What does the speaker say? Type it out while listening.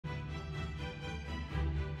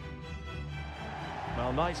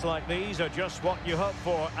Well, nights like these are just what you hope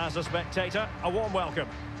for as a spectator. A warm welcome.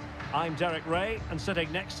 I'm Derek Ray, and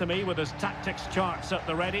sitting next to me with his tactics charts at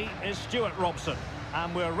the ready is Stuart Robson.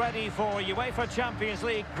 And we're ready for UEFA Champions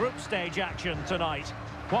League group stage action tonight.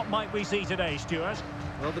 What might we see today, Stuart?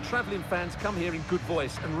 Well, the travelling fans come here in good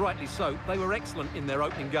voice, and rightly so. They were excellent in their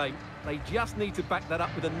opening game. They just need to back that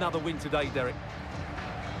up with another win today, Derek.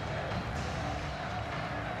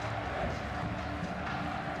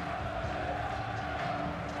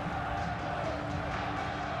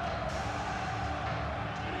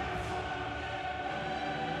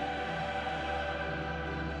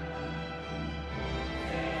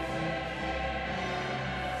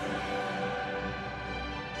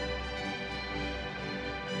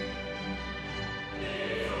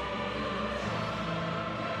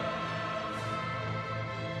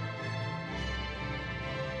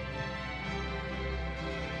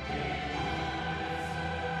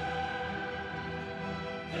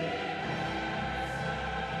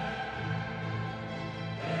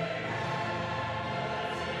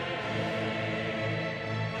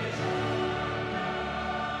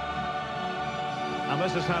 And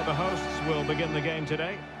this is how the hosts will begin the game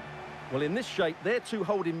today. Well, in this shape, their two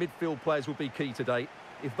holding midfield players will be key today.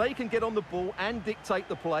 If they can get on the ball and dictate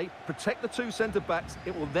the play, protect the two centre-backs,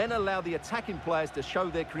 it will then allow the attacking players to show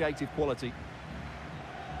their creative quality.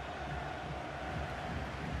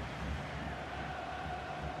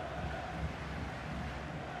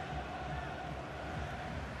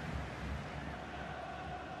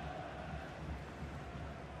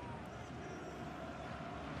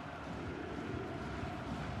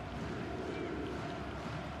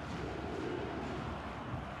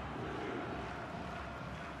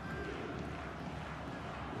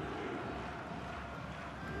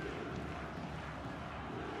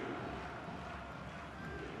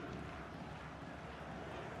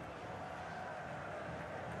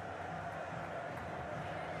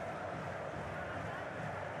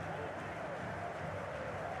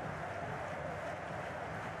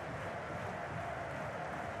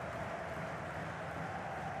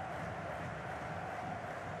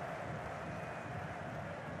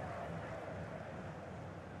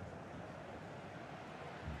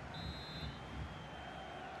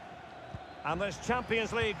 And this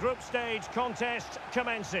Champions League group stage contest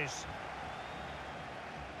commences.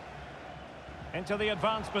 Into the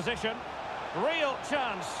advanced position. Real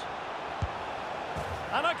chance.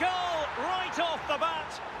 And a goal right off the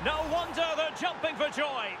bat. No wonder they're jumping for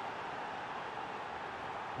joy.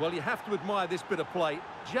 Well, you have to admire this bit of play.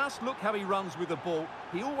 Just look how he runs with the ball.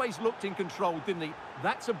 He always looked in control, didn't he?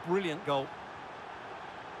 That's a brilliant goal.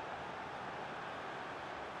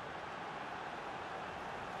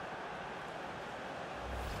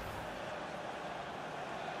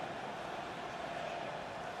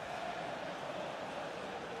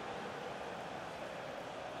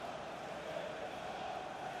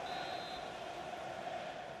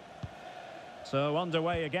 So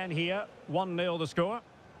underway again here. 1-0 the score.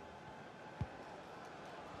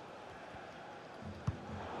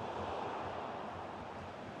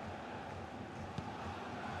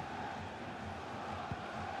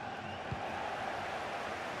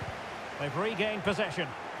 They've regained possession.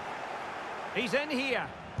 He's in here.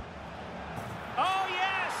 Oh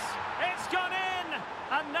yes! It's gone in!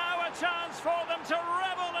 And now a chance for them to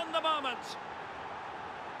revel in the moment.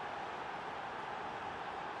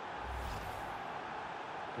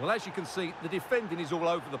 Well, as you can see, the defending is all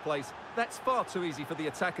over the place. That's far too easy for the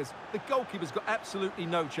attackers. The goalkeeper's got absolutely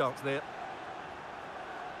no chance there.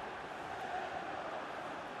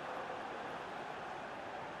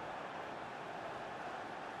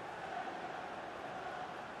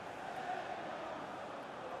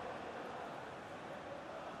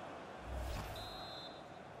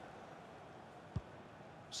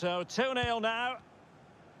 So 2-0 now.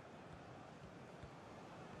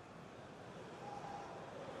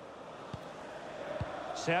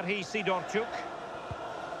 Serhii Sidorchuk.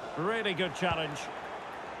 Really good challenge.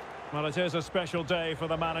 Well, it is a special day for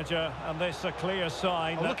the manager, and this a clear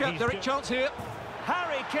sign that look out, Derek, chance here.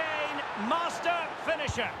 Harry Kane, master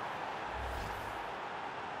finisher.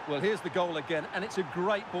 Well, here's the goal again, and it's a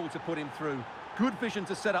great ball to put him through. Good vision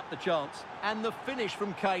to set up the chance, and the finish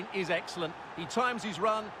from Kane is excellent. He times his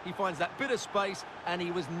run, he finds that bit of space, and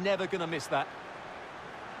he was never going to miss that.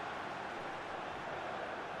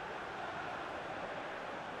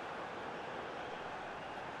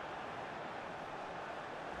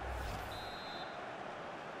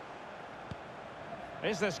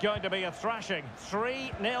 Is this going to be a thrashing?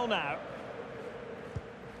 3-0 now.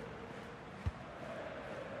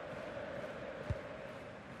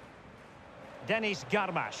 Denis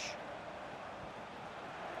Garmash.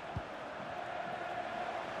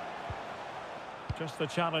 Just the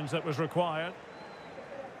challenge that was required.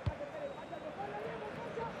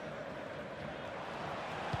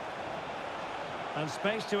 And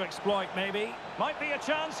space to exploit, maybe. Might be a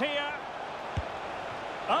chance here.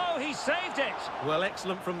 Oh, he saved it! Well,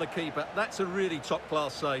 excellent from the keeper. That's a really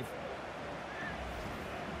top-class save.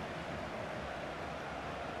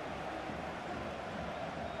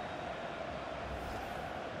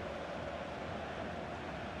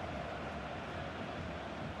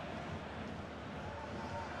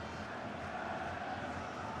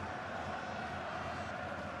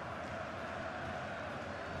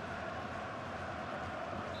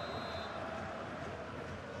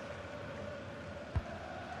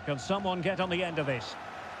 Can someone get on the end of this?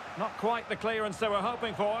 Not quite the clearance they were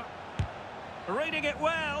hoping for. Reading it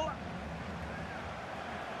well.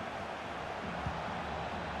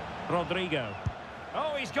 Rodrigo.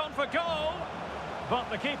 Oh, he's gone for goal. But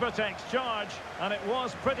the keeper takes charge, and it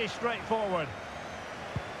was pretty straightforward.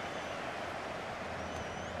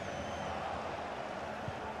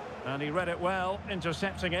 And he read it well,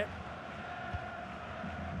 intercepting it.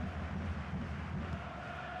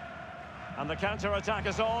 And the counter-attack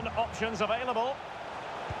is on, options available.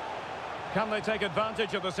 Can they take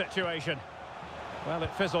advantage of the situation? Well, it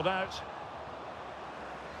fizzled out.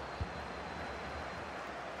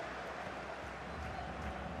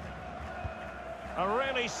 A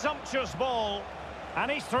really sumptuous ball. And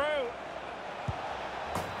he's through.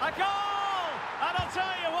 A goal! And I'll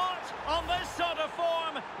tell you what, on this sort of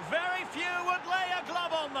form, very few would lay a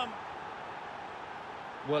glove on them.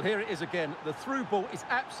 Well, here it is again. The through ball is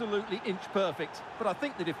absolutely inch-perfect, but I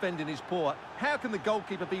think the defending is poor. How can the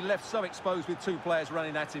goalkeeper be left so exposed with two players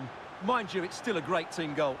running at him? Mind you, it's still a great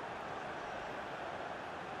team goal.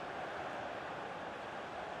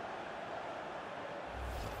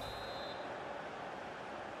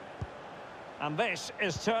 And this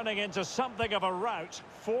is turning into something of a rout.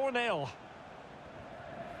 4-0.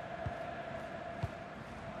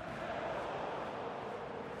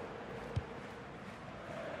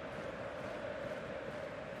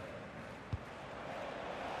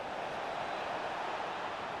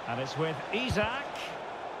 And it's with Isaac.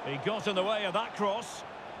 He got in the way of that cross.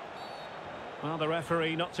 Well, the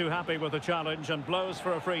referee not too happy with the challenge and blows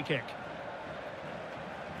for a free kick.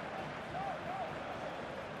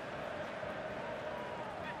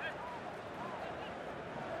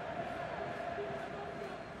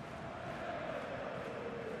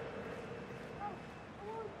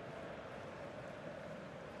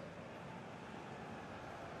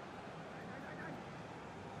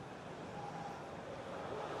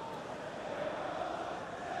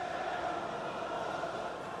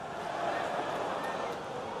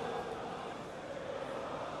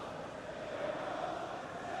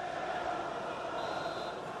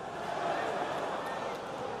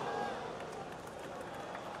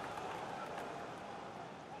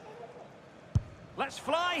 Let's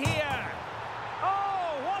fly here.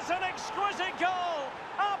 Oh, what an exquisite goal.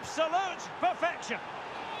 Absolute perfection.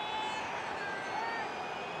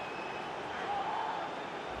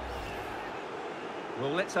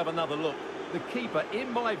 Well, let's have another look. The keeper,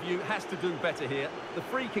 in my view, has to do better here. The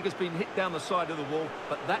free kick has been hit down the side of the wall,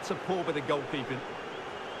 but that's a poor bit of goalkeeping.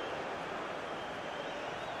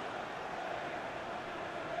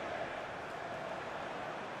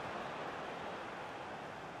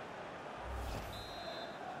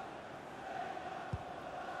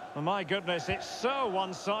 Oh, my goodness, it's so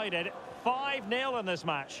one-sided. 5-0 in this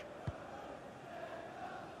match.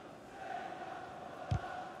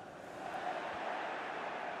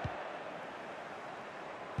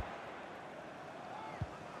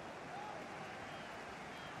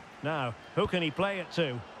 Now, who can he play it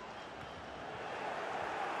to?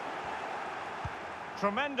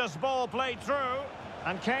 Tremendous ball played through,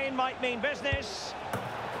 and Kane might mean business.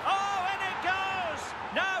 Oh, in it goes!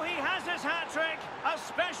 Now he has his hat-trick. A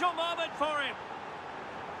special moment for him.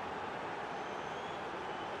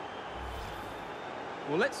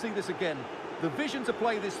 Well, let's see this again. The vision to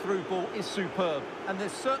play this through ball is superb, and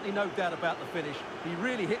there's certainly no doubt about the finish. He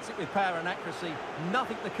really hits it with power and accuracy.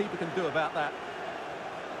 Nothing the keeper can do about that.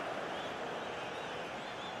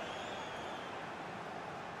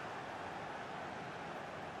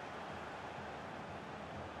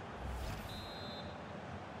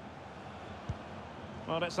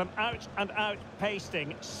 Well, it's an out-and-out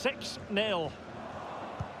pasting. 6-0.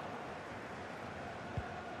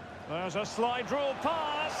 There's a slide rule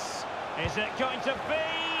pass. Is it going to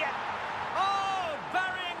be? Oh,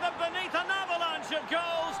 burying them beneath an avalanche of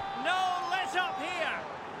goals. No let up here.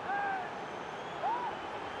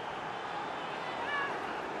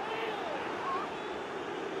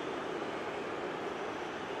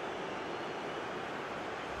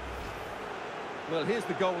 Well, here's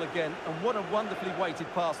the goal again, and what a wonderfully weighted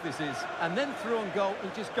pass this is. And then through on goal, he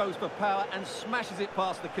just goes for power and smashes it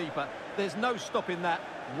past the keeper. There's no stopping that.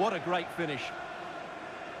 What a great finish.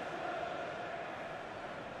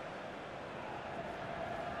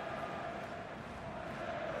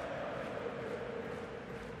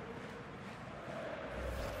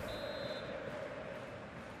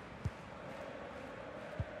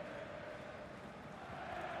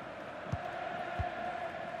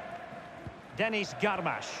 Denis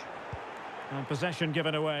Garmash. And possession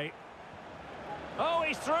given away. Oh,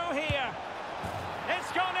 he's through here.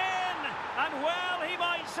 It's gone in. And well, he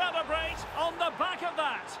might celebrate on the back of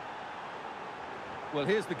that. Well,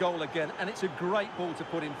 here's the goal again, and it's a great ball to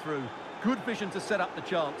put him through. Good vision to set up the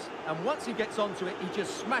chance. And once he gets onto it, he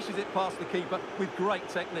just smashes it past the keeper with great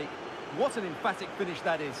technique. What an emphatic finish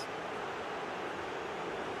that is.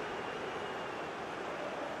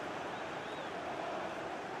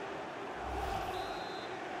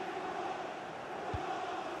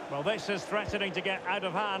 Well, this is threatening to get out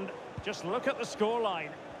of hand. Just look at the scoreline.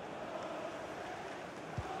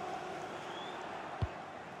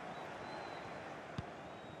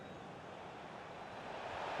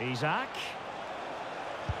 Isaac.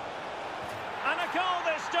 And a goal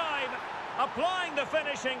this time. Applying the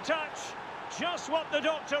finishing touch. Just what the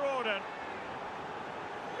doctor ordered.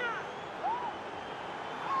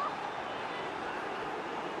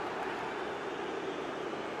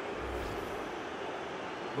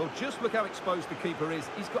 Well, just look how exposed the keeper is.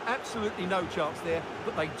 He's got absolutely no chance there,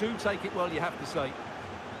 but they do take it well, you have to say.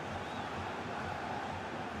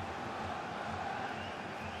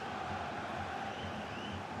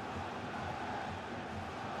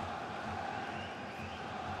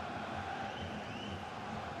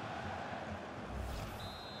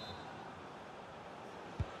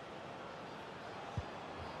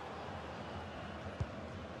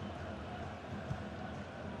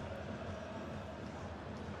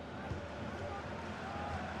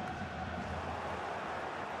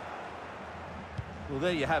 Well,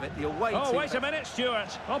 there you have it, the away team. Oh, wait a minute,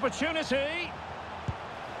 Stuart. Opportunity.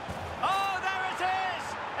 Oh, there it is!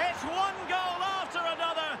 It's one goal after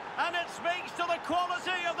another, and it speaks to the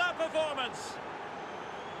quality of their performance.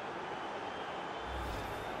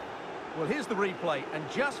 Well, here's the replay, and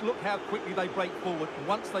just look how quickly they break forward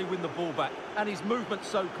once they win the ball back. And his movement's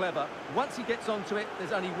so clever. Once he gets onto it,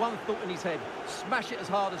 there's only one thought in his head. Smash it as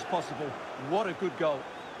hard as possible. What a good goal.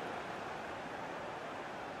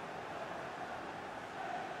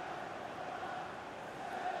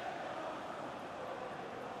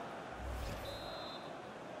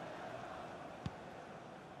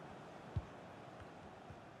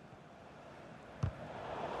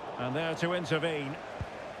 And there to intervene.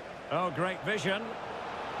 Oh, great vision.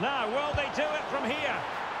 Now, will they do it from here?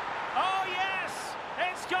 Oh, yes!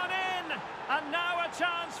 It's gone in! And now a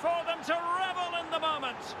chance for them to revel in the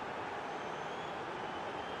moment.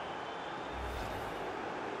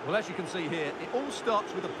 Well, as you can see here, it all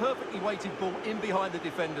starts with a perfectly weighted ball in behind the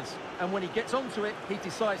defenders. And when he gets onto it, he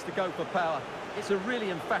decides to go for power. It's a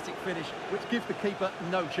really emphatic finish, which gives the keeper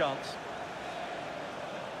no chance.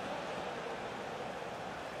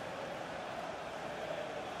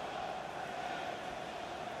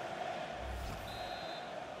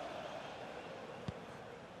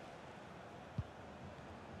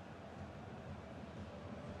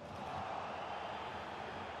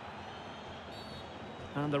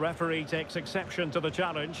 And the referee takes exception to the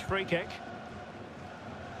challenge. Free kick.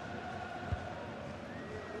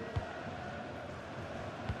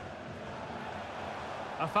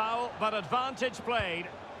 A foul, but advantage played.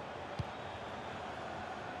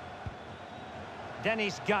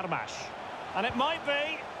 Denis Garmash. And it might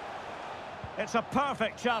be. It's a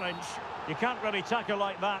perfect challenge. You can't really tackle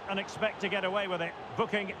like that and expect to get away with it.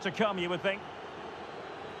 Booking to come, you would think.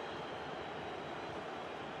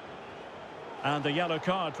 And the yellow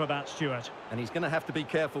card for that, Stuart. And he's going to have to be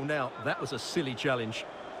careful now. That was a silly challenge.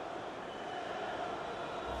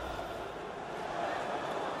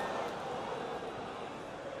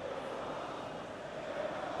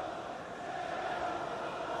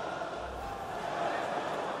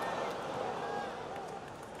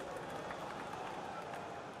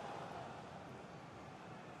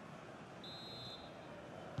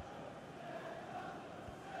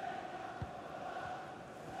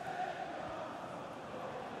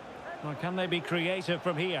 Well, can they be creative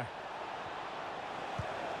from here?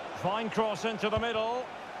 Fine cross into the middle.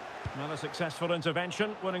 Well, a successful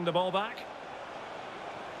intervention, winning the ball back.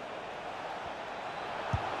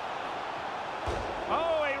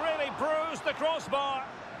 Oh, he really bruised the crossbar.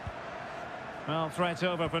 Well, threat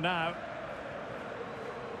over for now.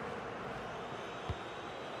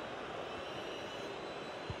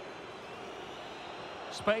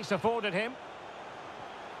 space afforded him.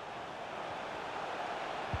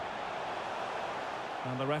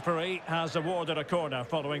 And the referee has awarded a corner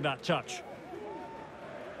following that touch.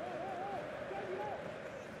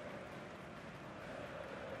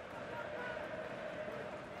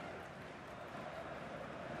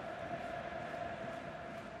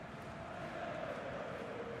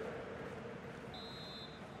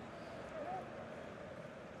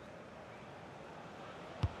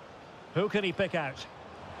 Who can he pick out?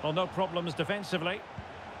 Well, no problems defensively.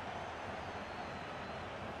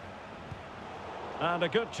 And a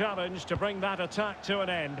good challenge to bring that attack to an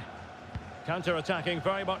end. Counter-attacking,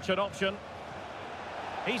 very much an option.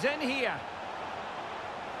 He's in here.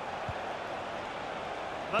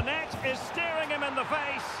 The net is staring him in the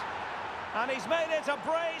face. And he's made it a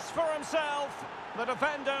brace for himself. The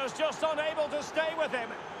defender's just unable to stay with him.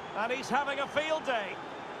 And he's having a field day.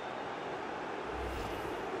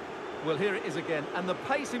 Well, here it is again, and the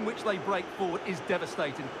pace in which they break forward is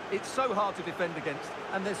devastating. It's so hard to defend against,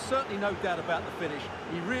 and there's certainly no doubt about the finish.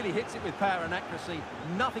 He really hits it with power and accuracy.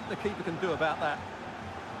 Nothing the keeper can do about that.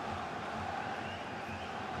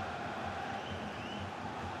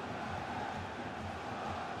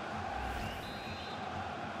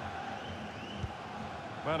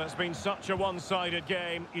 Well, it's been such a one-sided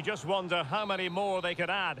game. You just wonder how many more they could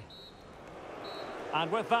add. And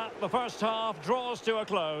with that, the first half draws to a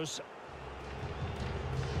close.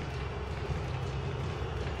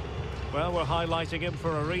 Well, we're highlighting him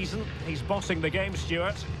for a reason. He's bossing the game,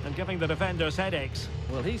 Stuart, and giving the defenders headaches.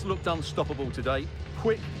 Well, he's looked unstoppable today.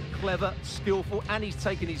 Quick, clever, skillful, and he's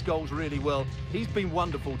taken his goals really well. He's been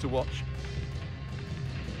wonderful to watch.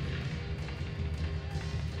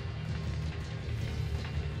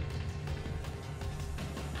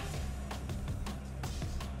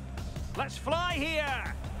 Let's fly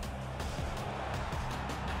here!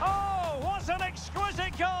 Oh, what an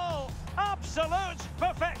exquisite goal! Absolute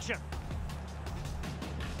perfection!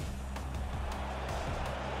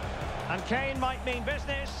 And Kane might mean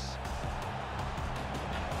business.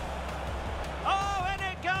 Oh, in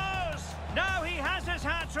it goes! Now he has his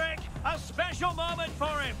hat-trick. A special moment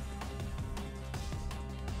for him.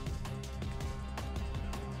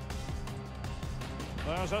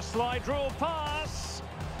 There's a slide rule pass.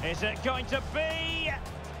 Is it going to be?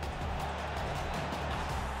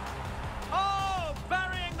 Oh,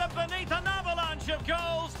 burying them beneath an avalanche of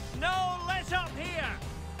goals. No let up here.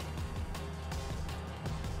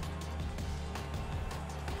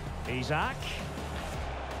 Isak.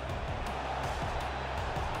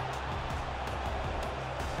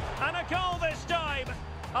 And a goal this time.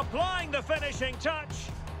 Applying the finishing touch.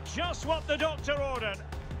 Just what the doctor ordered.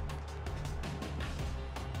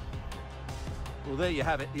 Well, there you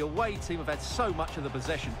have it. The away team have had so much of the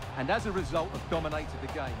possession and as a result have dominated the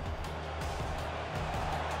game.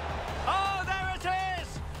 Oh, there it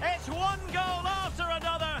is! It's one goal after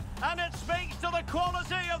another, and it speaks to the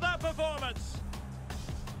quality of their performance.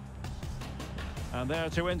 And there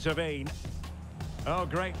to intervene. Oh,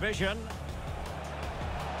 great vision.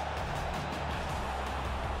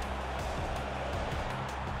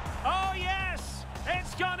 Oh, yes!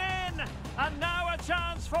 It's gone in! And now a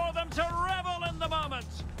chance for them to revel in the moment.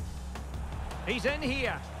 He's in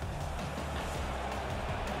here.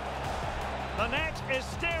 The net is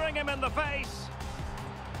staring him in the face.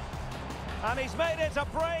 And he's made it a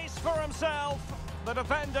brace for himself. The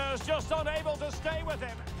defender's just unable to stay with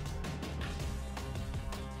him.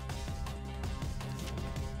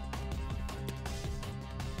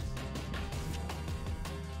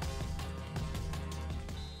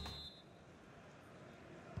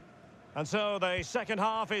 And so the second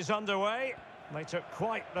half is underway. They took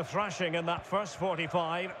quite the thrashing in that first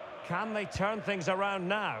 45. Can they turn things around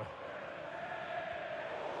now?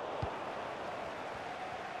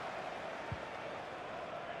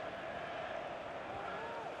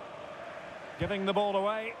 Giving the ball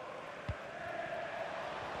away.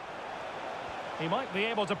 He might be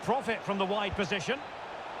able to profit from the wide position.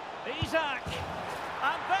 Isak!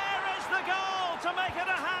 And there is the goal to make it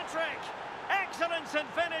a hat-trick! Excellence in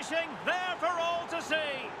finishing, there for all to see.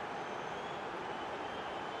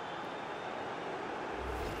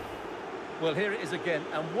 Well, here it is again,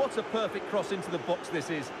 and what a perfect cross into the box this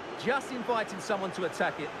is. Just inviting someone to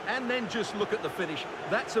attack it, and then just look at the finish.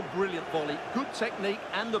 That's a brilliant volley, good technique,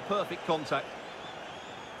 and the perfect contact.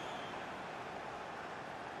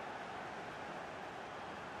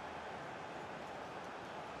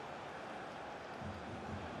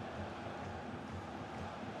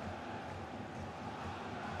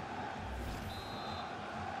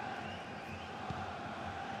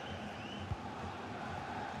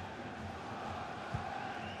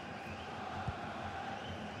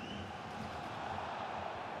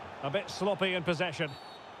 A bit sloppy in possession.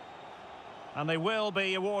 And they will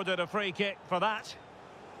be awarded a free kick for that.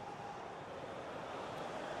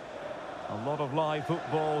 A lot of live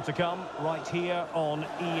football to come right here on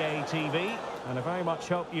EA TV. And I very much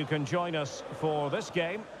hope you can join us for this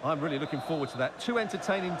game. I'm really looking forward to that. Two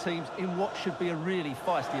entertaining teams in what should be a really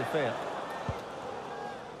feisty affair.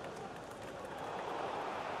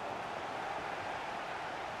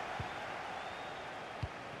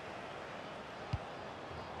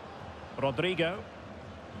 Rodrigo.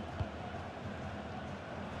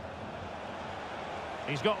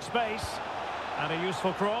 He's got space. And a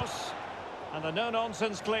useful cross. And a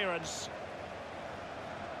no-nonsense clearance.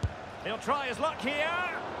 He'll try his luck here.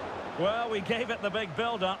 Well, we gave it the big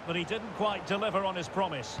build-up, but he didn't quite deliver on his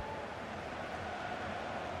promise.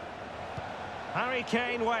 Harry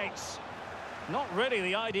Kane waits. Not really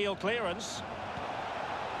the ideal clearance.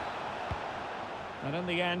 And in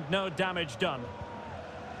the end, no damage done.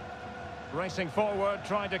 Racing forward,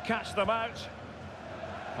 trying to catch them out.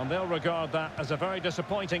 And they'll regard that as a very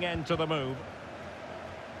disappointing end to the move.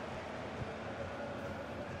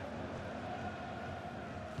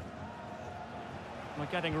 We're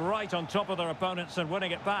getting right on top of their opponents and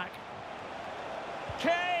winning it back.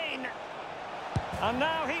 Kane! And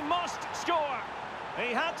now he must score.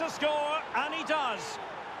 He had to score, and he does.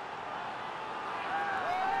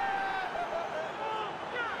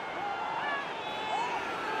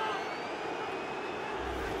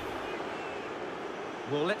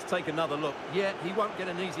 Well, let's take another look. Yeah, he won't get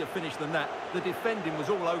an easier finish than that. The defending was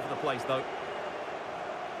all over the place, though.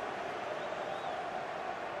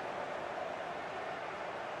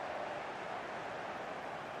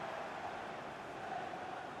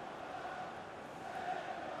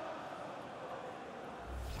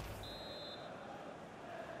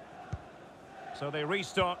 So they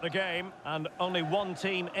restart the game, and only one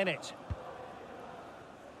team in it.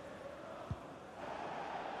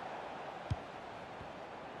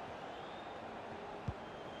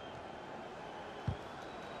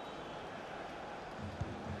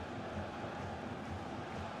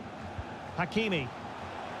 Hakimi.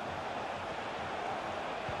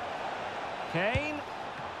 Kane.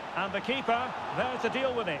 And the keeper there to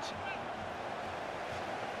deal with it.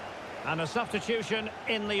 And a substitution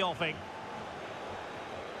in the offing.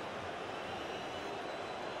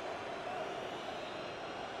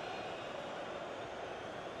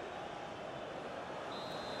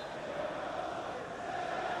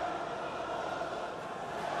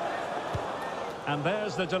 And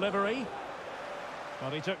there's the delivery. Well,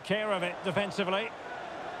 he took care of it defensively.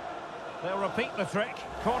 They'll repeat the trick.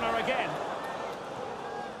 Corner again.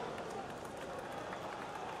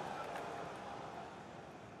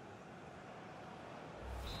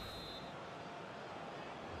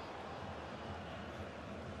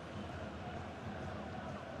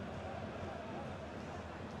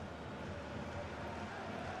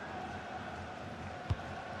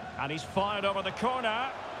 And he's fired over the corner.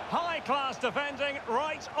 High-class defending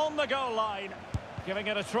right on the goal line. Giving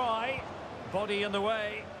it a try. Body in the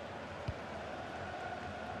way.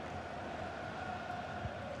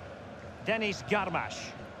 Denis Garmash.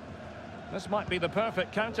 This might be the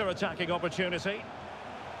perfect counter-attacking opportunity.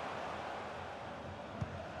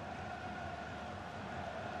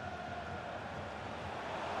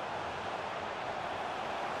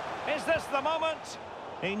 Is this the moment?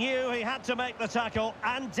 He knew he had to make the tackle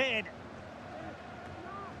and did.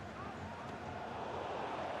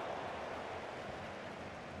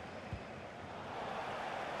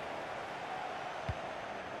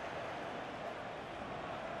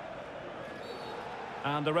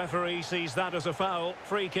 And the referee sees that as a foul.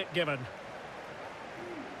 Free kick given.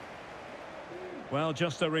 Well,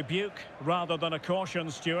 just a rebuke rather than a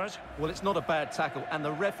caution, Stuart. Well, it's not a bad tackle, and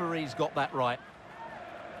the referee's got that right.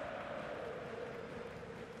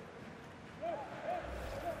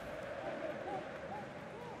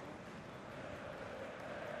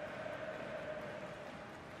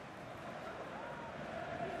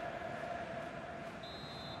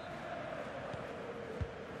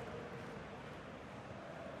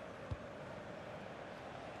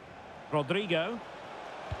 Rodrigo.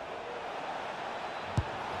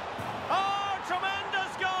 Oh,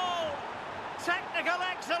 tremendous goal! Technical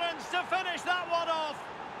excellence to finish that one off.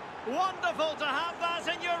 Wonderful to have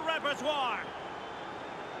that in your repertoire.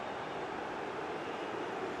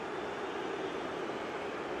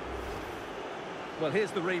 Well,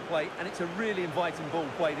 here's the replay, and it's a really inviting ball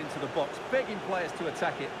played into the box, begging players to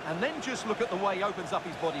attack it. And then just look at the way he opens up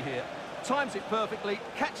his body here. Times it perfectly,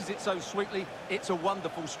 catches it so sweetly. It's a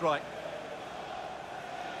wonderful strike.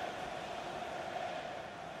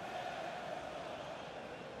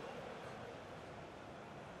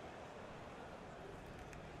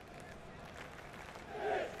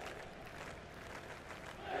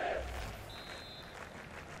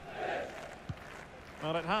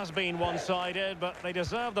 Well, it has been one-sided, but they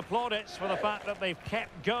deserve the plaudits for the fact that they've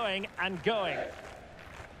kept going and going.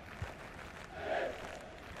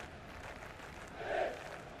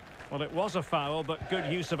 Well, it was a foul, but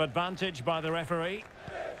good use of advantage by the referee.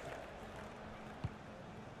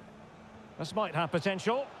 This might have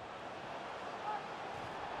potential.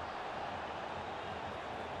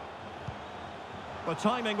 The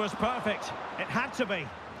timing was perfect. It had to be.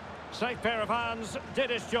 Safe pair of hands, did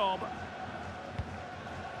his job.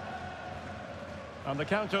 And the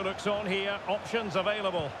counter looks on here, options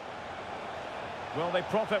available. Will they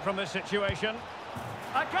profit from this situation?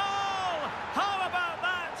 A goal! How about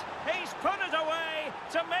that? He's put it away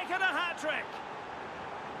to make it a hat-trick.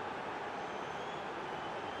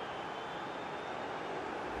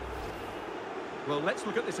 Well, let's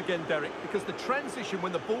look at this again, Derek, because the transition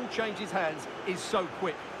when the ball changes hands is so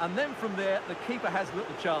quick. And then from there, the keeper has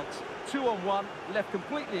little chance. 2-on-1, left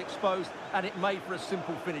completely exposed, and it made for a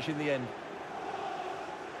simple finish in the end.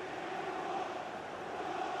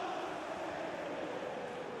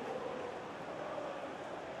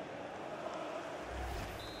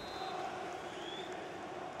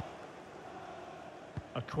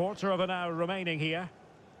 A quarter of an hour remaining here.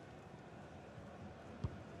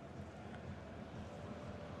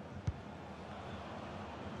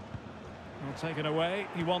 Well, taken away,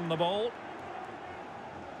 he won the ball.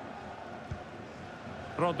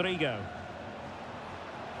 Rodrigo.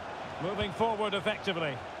 Moving forward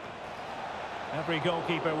effectively. Every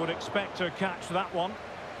goalkeeper would expect to catch that one.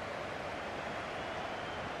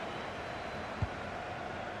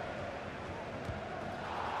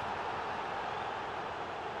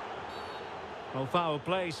 Well, foul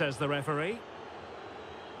play, says the referee.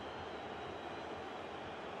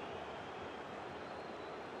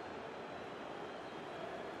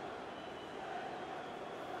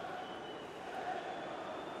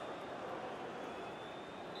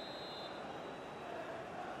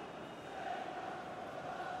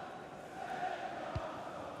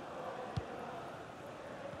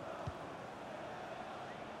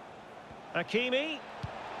 Hakimi.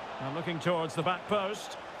 Now looking towards the back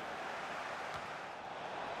post.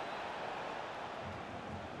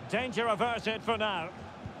 Danger averted for now.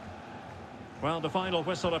 Well, the final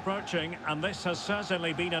whistle approaching, and this has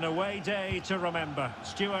certainly been an away day to remember.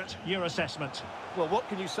 Stuart, your assessment. Well, what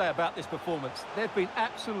can you say about this performance? They've been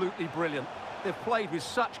absolutely brilliant. They've played with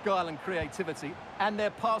such guile and creativity, and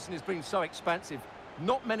their passing has been so expansive.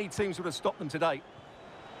 Not many teams would have stopped them today.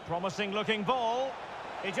 Promising looking ball.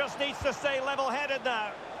 He just needs to stay level-headed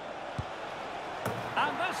now.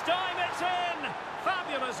 And this time it's in!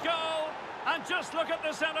 Fabulous goal! And just look at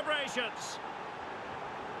the celebrations.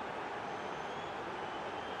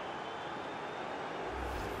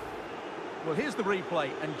 Well, here's the replay,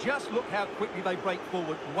 and just look how quickly they break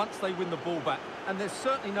forward once they win the ball back. And there's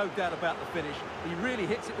certainly no doubt about the finish. He really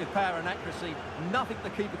hits it with power and accuracy. Nothing the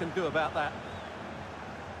keeper can do about that.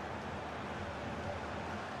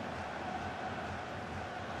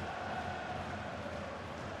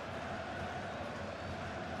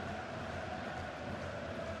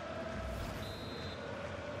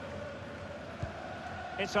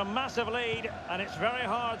 It's a massive lead, and it's very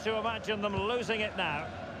hard to imagine them losing it now.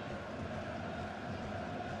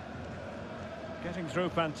 Getting through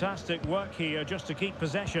fantastic work here just to keep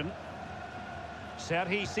possession.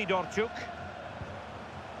 Serhii Sidorchuk.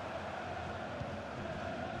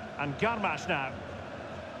 And Garmash now.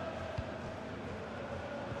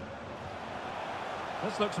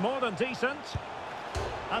 This looks more than decent.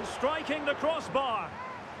 And striking the crossbar.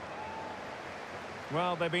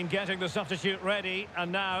 Well, they've been getting the substitute ready,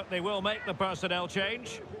 and now they will make the personnel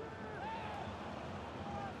change.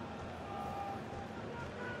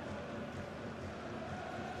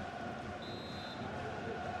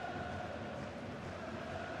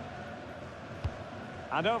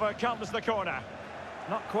 And over comes the corner.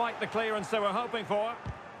 Not quite the clearance they were hoping for.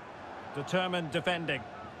 Determined defending.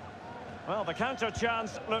 Well, the counter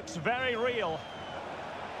chance looks very real.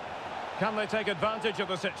 Can they take advantage of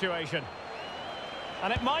the situation?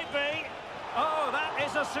 And it might be. Oh, that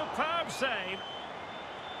is a superb save.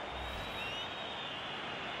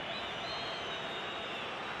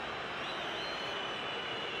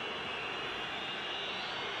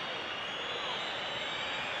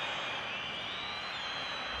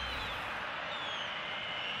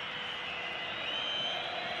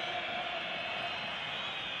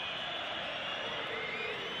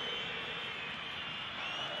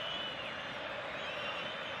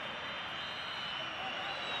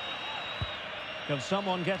 Can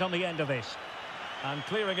someone get on the end of this? And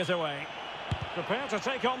clearing it away. Prepared to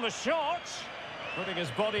take on the shot. Putting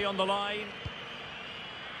his body on the line.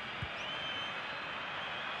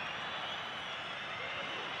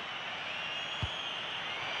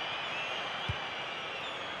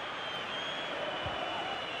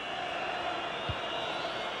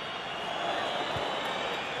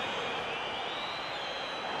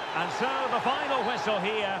 And so the final whistle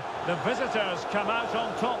here. The visitors come out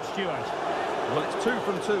on top, Stuart. Well, it's 2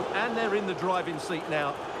 from 2, and they're in the driving seat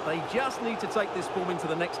now. They just need to take this form into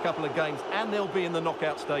the next couple of games, and they'll be in the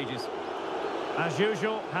knockout stages. As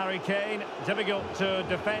usual, Harry Kane, difficult to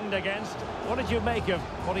defend against. What did you make of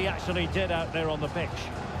what he actually did out there on the pitch?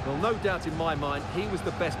 Well, no doubt in my mind, he was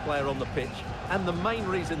the best player on the pitch, and the main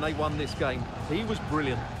reason they won this game. He was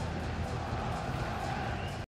brilliant.